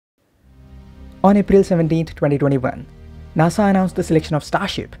On April 17, 2021, NASA announced the selection of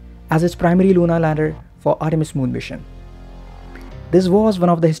Starship as its primary lunar lander for Artemis moon mission. This was one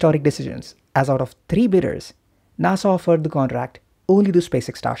of the historic decisions, as out of 3 bidders, NASA offered the contract only to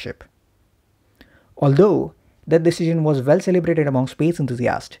SpaceX Starship. Although that decision was well celebrated among space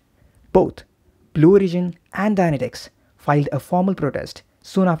enthusiasts, both Blue Origin and Dynetics filed a formal protest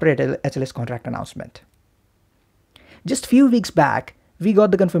soon after HLS contract announcement. Just few weeks back, we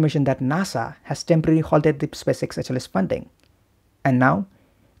got the confirmation that NASA has temporarily halted the SpaceX HLS funding, and now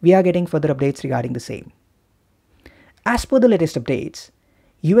we are getting further updates regarding the same. As per the latest updates,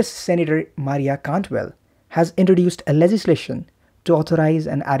 US Senator Maria Cantwell has introduced a legislation to authorize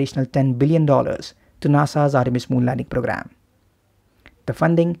an additional $10 billion to NASA's Artemis moon landing program. The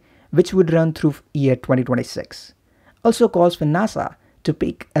funding, which would run through year 2026, also calls for NASA to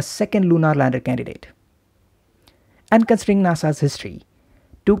pick a second lunar lander candidate. And considering NASA's history,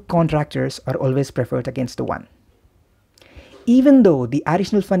 2 contractors are always preferred against the one. Even though the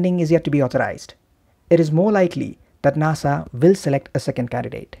additional funding is yet to be authorized, it is more likely that NASA will select a second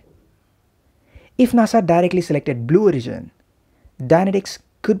candidate. If NASA directly selected Blue Origin, Dynetics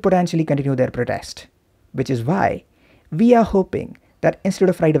could potentially continue their protest, which is why we are hoping that instead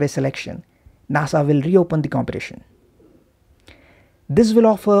of right-away selection, NASA will reopen the competition. This will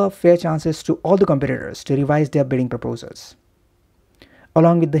offer fair chances to all the competitors to revise their bidding proposals.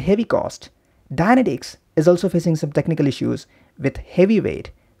 Along with the heavy cost, Dynetics is also facing some technical issues with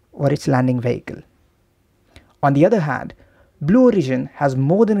heavyweight or its landing vehicle. On the other hand, Blue Origin has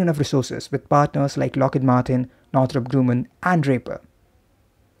more than enough resources with partners like Lockheed Martin, Northrop Grumman, and Draper.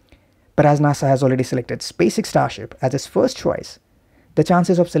 But as NASA has already selected SpaceX Starship as its first choice, the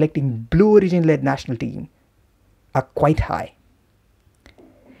chances of selecting Blue Origin-led national team are quite high.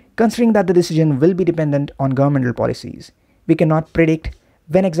 Considering that the decision will be dependent on governmental policies, we cannot predict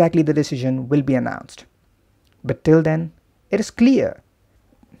when exactly the decision will be announced. But till then, it is clear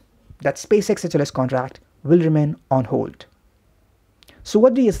that SpaceX HLS contract will remain on hold. So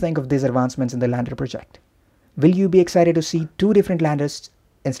what do you think of these advancements in the lander project? Will you be excited to see 2 different landers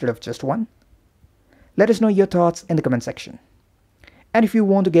instead of just one? Let us know your thoughts in the comment section. And if you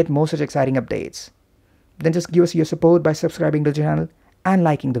want to get more such exciting updates, then just give us your support by subscribing to the channel and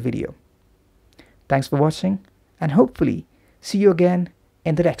liking the video. Thanks for watching, and hopefully see you again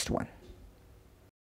in the next one.